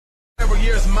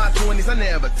years of my 20s, I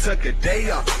never took a day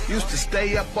off. Used to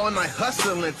stay up all night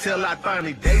hustling till I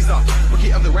finally days off.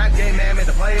 Rookie of the rap game, man, made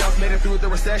the playoffs. Made it through the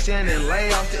recession and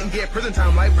layoffs. Didn't get prison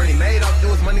time like Bernie Madoff. It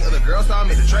was money other girls, so I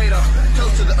made the trade-off.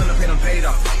 Toast to the underpaid, I'm paid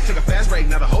off. Took a fast break,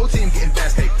 now the whole team getting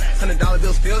fast cake. $100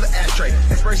 bills fill the ashtray.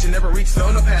 Expiration never reached, so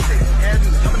no pass date. Had me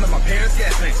coming up my parents'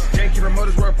 gas tanks. Janky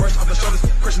promoters were brushed off the shoulders.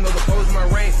 Christian those opposed my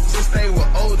reign since they were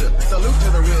older. Salute to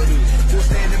the real dudes who were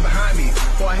standing behind me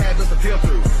before I had those to peel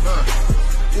through.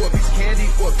 Or a piece of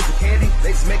candy, or a piece of candy,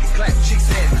 they just make it clap, cheeks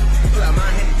sandy. Pull out my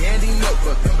handy dandy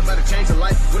notebook, about to change your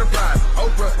life with a prize.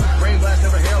 Oprah, brain blast,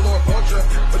 never hell or ultra,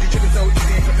 but you chicken so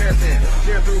easy in comparison.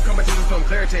 Steer through competitions from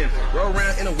Claritin, roll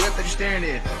around in a whip that you're staring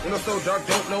in. Window so dark,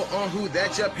 don't know on who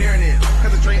that you're peering in.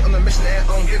 Concentrate on the mission and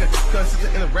on giving,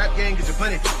 consistent in the rap game, get your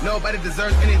plenty. Nobody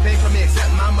deserves anything from me except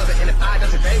my mother, and if I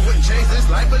die today, wouldn't change this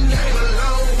life. But name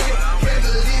alone, can't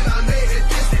believe I made it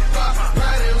this far,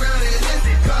 riding around in this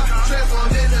car,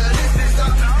 transformed into this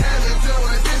stuff, having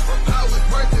doing this. I was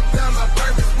worth it, found my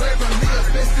purpose, went from the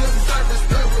abyss to the surface,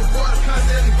 the reward of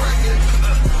constantly working.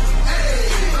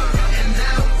 Hey, and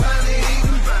now finally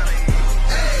eating.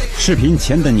 视频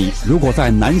前的你，如果在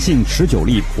男性持久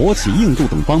力、勃起硬度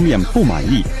等方面不满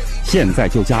意，现在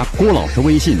就加郭老师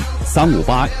微信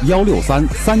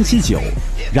358-163-379，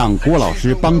让郭老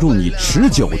师帮助你持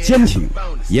久坚挺，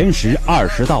延时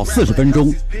20到40分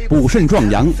钟，补肾壮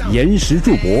阳，延时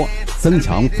助勃，增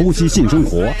强夫妻性生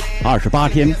活，28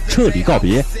天彻底告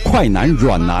别快男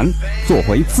软男，做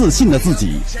回自信的自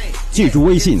己。记住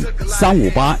微信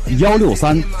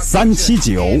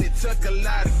358-163-379。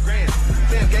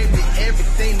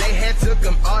Everything they had took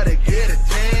them all to get a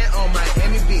tan on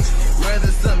Miami Beach.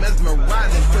 Whether some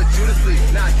mesmerizing, put you to sleep.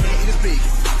 Now I can't even speak.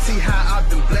 See how I've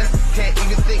been blessed. Can't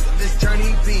even think of this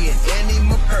journey being any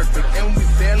more perfect. And we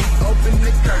barely opened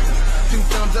the curtains. 2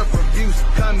 thumbs up reviews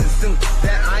coming soon.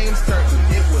 That I am certain.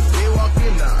 It was me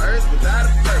walking the earth without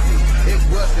a purpose. It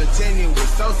was continuous,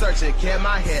 so searching. Kept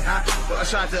my head high. But I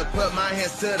tried to put my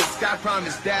hands to the sky.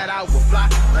 Promised that I would fly.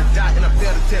 I died and I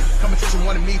failed attempt. Competition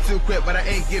wanted me to quit, but I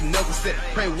ain't giving no consent.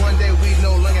 Pray one day we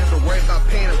no longer have to worry about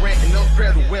paying the rent and no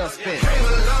prayers were well spent. Came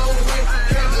a long way,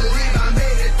 can't believe I made